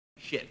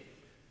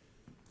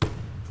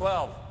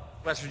12,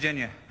 West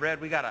Virginia. Red,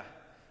 we gotta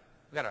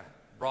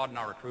broaden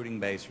our recruiting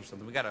base or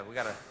something. We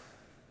gotta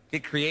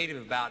get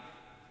creative about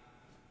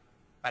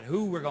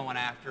who we're going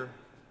after,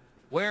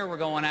 where we're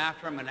going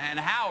after them, and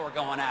how we're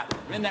going after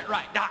them. Isn't that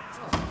right, Doc?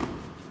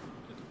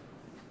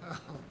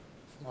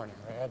 Morning,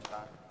 Red.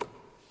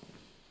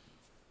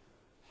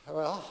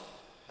 Well,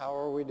 how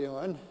are we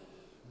doing?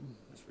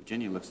 West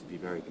Virginia looks to be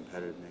very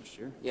competitive next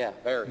year. Yeah,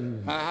 very.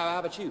 How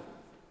about you?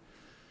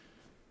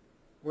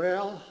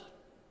 Well,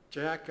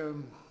 Jack,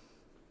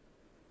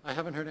 I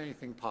haven't heard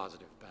anything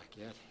positive back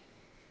yet.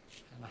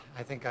 And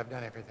I think I've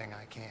done everything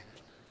I can.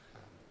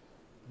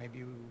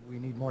 Maybe we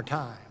need more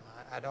time.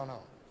 I don't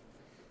know.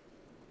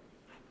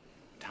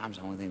 Time's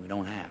the only thing we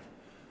don't have.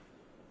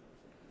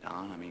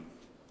 Don, I mean,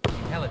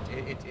 hell,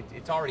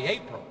 it's already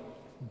April.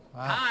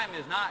 Wow. Time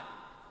is not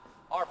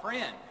our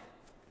friend.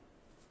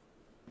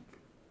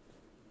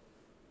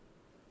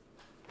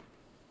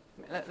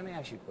 Let me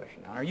ask you a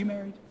question. Are you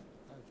married?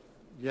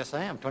 Yes,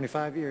 I am.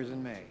 25 years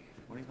in May.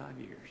 25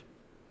 years.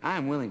 I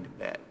am willing to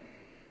bet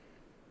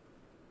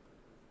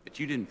that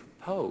you didn't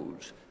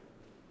propose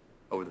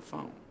over the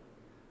phone.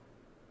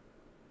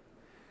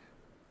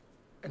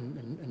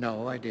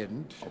 No, I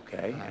didn't.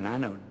 Okay, and I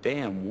know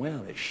damn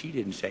well that she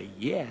didn't say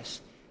yes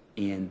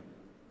in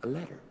a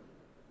letter.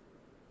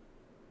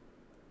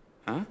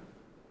 Huh?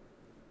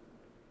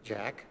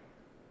 Jack?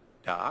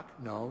 Doc?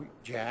 No,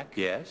 Jack?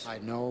 Yes? I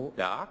know.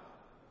 Doc?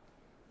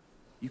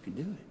 You can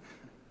do it.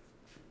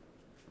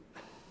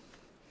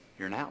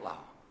 You're an outlaw,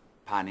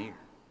 pioneer,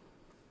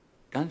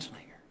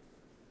 gunslinger.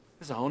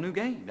 This is a whole new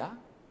game, Doc.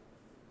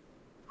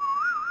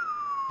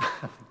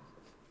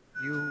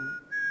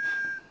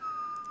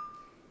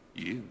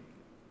 You.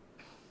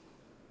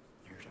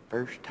 There's a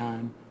first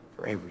time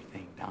for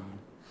everything, Don.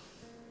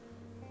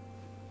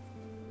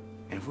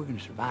 And if we're going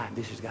to survive,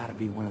 this has got to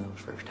be one of those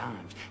first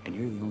times. And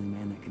you're the only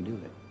man that can do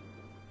it.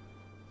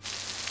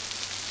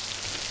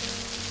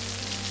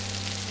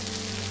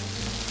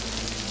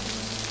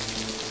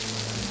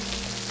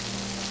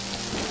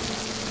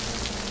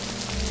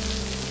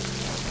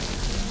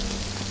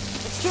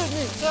 Excuse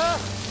me, sir.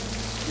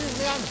 Excuse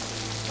me,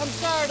 I'm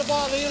sorry to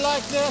bother you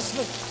like this,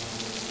 but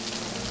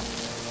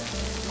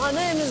my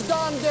name is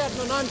Don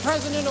Dedman. I'm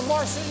president of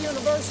Marshall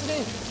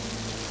University.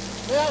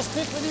 May I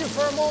speak with you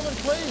for a moment,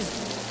 please?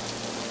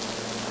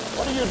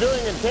 What are you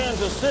doing in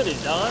Kansas City,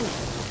 Don?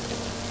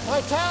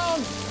 My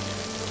town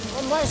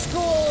and my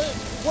school,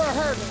 we're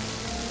hurting.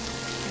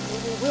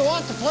 We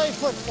want to play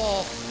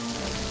football,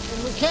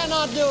 and we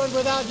cannot do it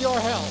without your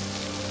help.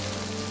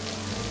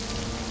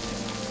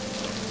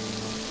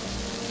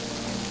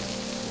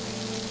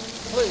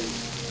 Please.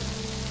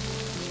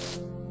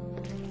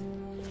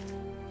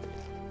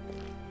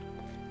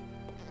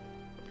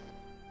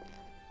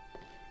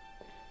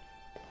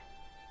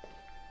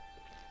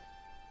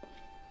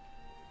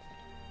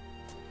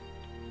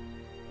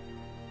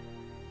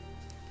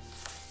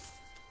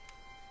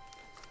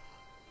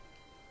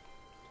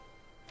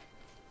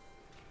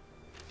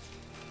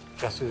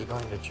 Guess who's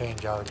going to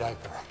change our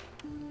diaper?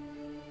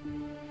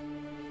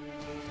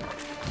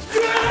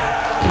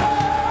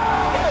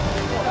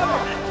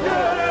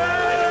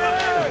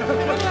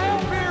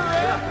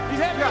 He's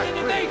having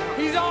anything.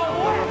 He's all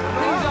wet.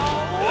 He's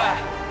all wet.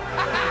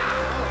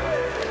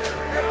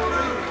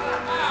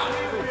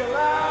 We'll be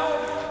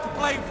allowed to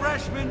play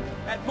freshman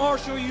at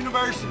Marshall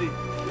University.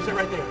 Is it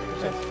right there?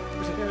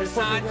 There's a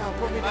sign.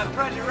 My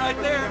president right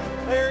there.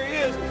 There he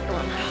is.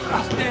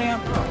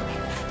 Damn.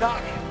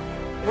 Doc,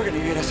 we're going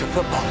to get us a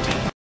football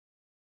team.